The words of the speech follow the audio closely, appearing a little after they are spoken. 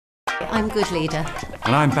I'm good leader.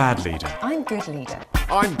 And I'm bad leader. I'm good leader.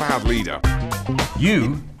 I'm bad leader.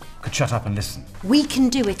 You could shut up and listen. We can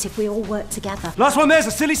do it if we all work together. Last one there's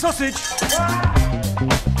a silly sausage.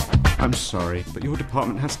 I'm sorry, but your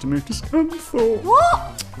department has to move to Scunthorpe.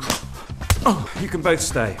 What? Oh, you can both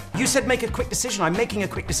stay. You said make a quick decision. I'm making a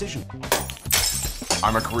quick decision.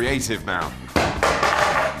 I'm a creative now.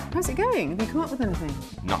 How's it going? Have you come up with anything?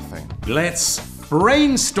 Nothing. Let's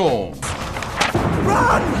brainstorm.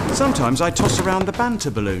 Run! Sometimes I toss around the banter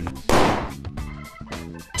balloon.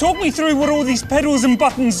 Talk me through what all these pedals and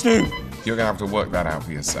buttons do. You're gonna have to work that out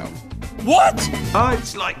for yourself. What? Oh,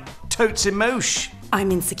 it's like totes emotion. I'm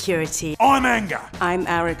insecurity. I'm anger. I'm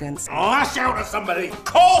arrogance. Lash out at somebody. Of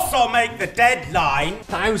course I'll make the deadline.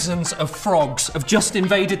 Thousands of frogs have just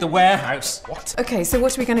invaded the warehouse. What? Okay, so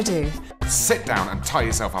what are we going to do? Sit down and tie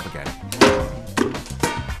yourself up again.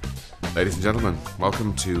 Ladies and gentlemen,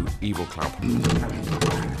 welcome to Evil Club.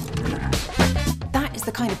 That is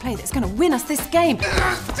the kind of play that's going to win us this game.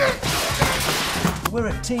 We're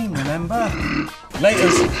a team, remember?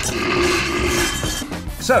 Laters.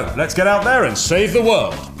 So, let's get out there and save the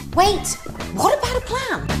world. Wait, what about a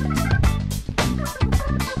plan?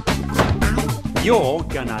 You're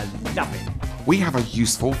gonna love it. We have a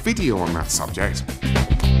useful video on that subject.